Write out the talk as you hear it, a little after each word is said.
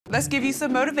Let's give you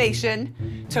some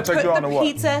motivation to Take put you on the to what?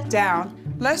 pizza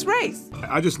down. Let's race.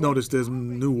 I just noticed there's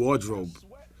new wardrobe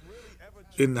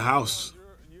in the house,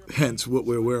 hence what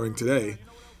we're wearing today.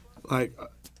 Like,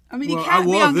 I mean, well, you can't I be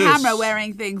wore on this. camera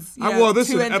wearing things, I wore this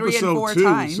 2 in and 3 and episode 4 2,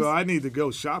 times. so I need to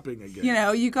go shopping again. You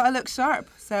know, you got to look sharp.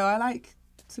 So I like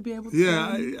to be able to.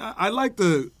 Yeah, I like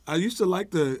the. I used to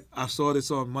like the. I saw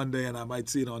this on Monday, and I might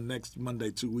see it on next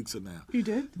Monday, 2 weeks from now. You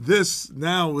did? This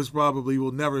now is probably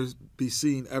will never be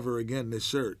seen ever again. This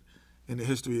shirt in the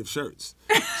history of shirts.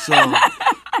 So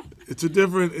it's a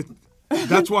different.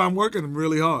 That's why I'm working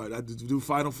really hard. I do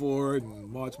Final Four and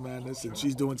March Madness, and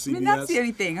she's doing CBS. I mean, that's the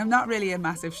only thing. I'm not really a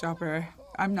massive shopper.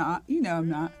 I'm not. You know I'm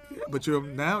not. Yeah, but you're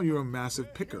a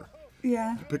massive picker.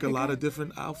 Yeah. You pick a lot of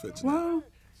different outfits. Well,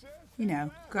 you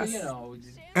know. 'Cause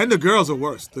And the girls are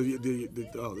worse.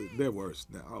 They're worse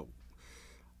now. Oh.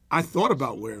 I thought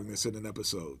about wearing this in an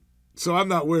episode, so I'm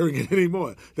not wearing it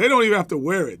anymore. They don't even have to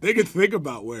wear it. They can think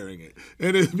about wearing it.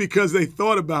 And it's because they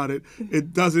thought about it,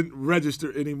 it doesn't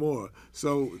register anymore.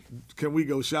 So can we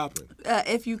go shopping?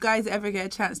 If you guys ever get a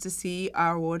chance to see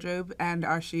our wardrobe and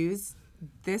our shoes,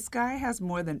 this guy has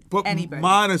more than But anybody.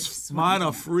 mine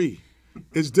are free.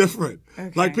 It's different.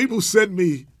 Okay. Like, people send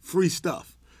me free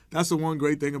stuff. That's the one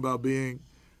great thing about being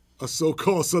a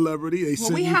so-called celebrity. They Well,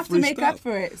 send we you have to free make stuff. up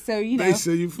for it. So, you know, They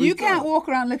send you free you can't stuff. walk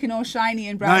around looking all shiny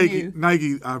and brand new.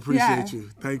 Nike, I appreciate Yeah. you.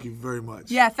 Thank you very much.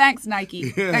 Yeah, thanks,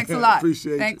 Nike. Yeah, Thanks a lot.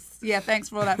 appreciate you. Thanks. Yeah, thanks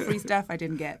for all that free stuff I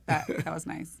didn't get. That was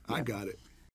nice. I got it.